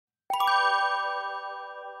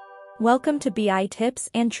Welcome to BI Tips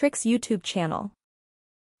and Tricks YouTube channel.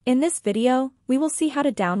 In this video, we will see how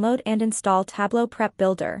to download and install Tableau Prep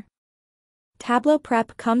Builder. Tableau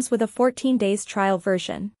Prep comes with a 14 days trial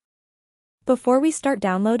version. Before we start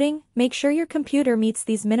downloading, make sure your computer meets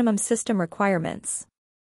these minimum system requirements.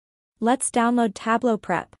 Let's download Tableau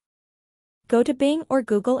Prep. Go to Bing or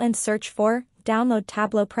Google and search for Download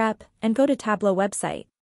Tableau Prep and go to Tableau website.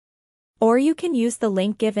 Or you can use the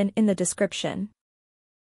link given in the description.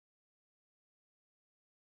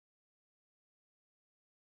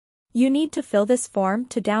 You need to fill this form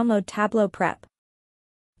to download Tableau Prep.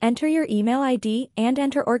 Enter your email ID and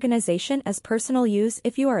enter organization as personal use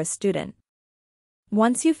if you are a student.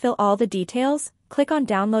 Once you fill all the details, click on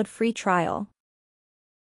Download Free Trial.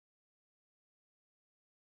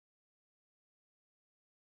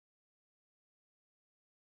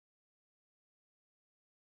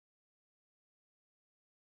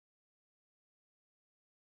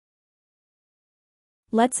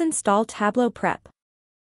 Let's install Tableau Prep.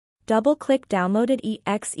 Double-click Downloaded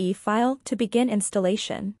exe file to begin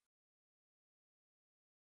installation.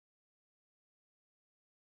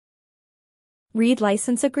 Read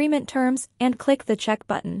license agreement terms and click the check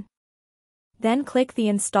button. Then click the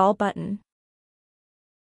Install button.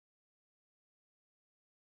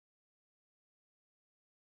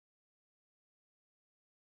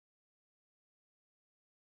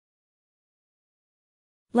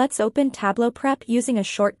 Let's open Tableau Prep using a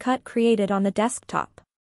shortcut created on the desktop.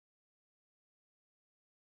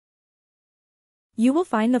 You will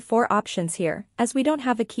find the four options here. As we don't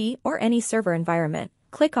have a key or any server environment,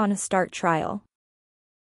 click on Start Trial.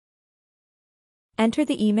 Enter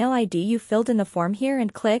the email ID you filled in the form here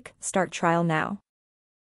and click Start Trial Now.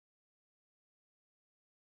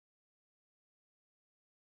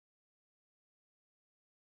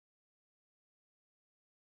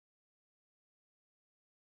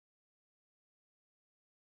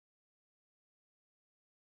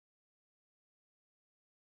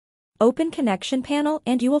 Open Connection panel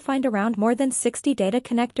and you will find around more than 60 data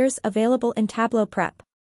connectors available in Tableau Prep.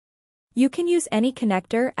 You can use any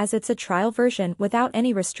connector as it's a trial version without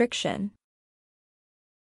any restriction.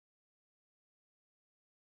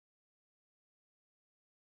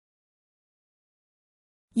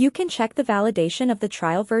 You can check the validation of the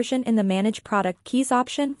trial version in the Manage Product Keys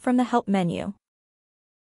option from the Help menu.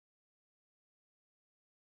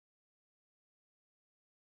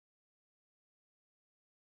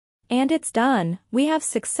 And it's done, we have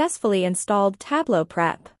successfully installed Tableau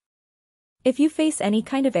Prep. If you face any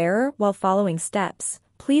kind of error while following steps,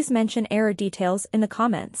 please mention error details in the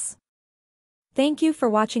comments. Thank you for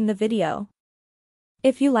watching the video.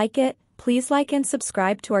 If you like it, please like and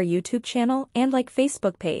subscribe to our YouTube channel and like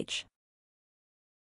Facebook page.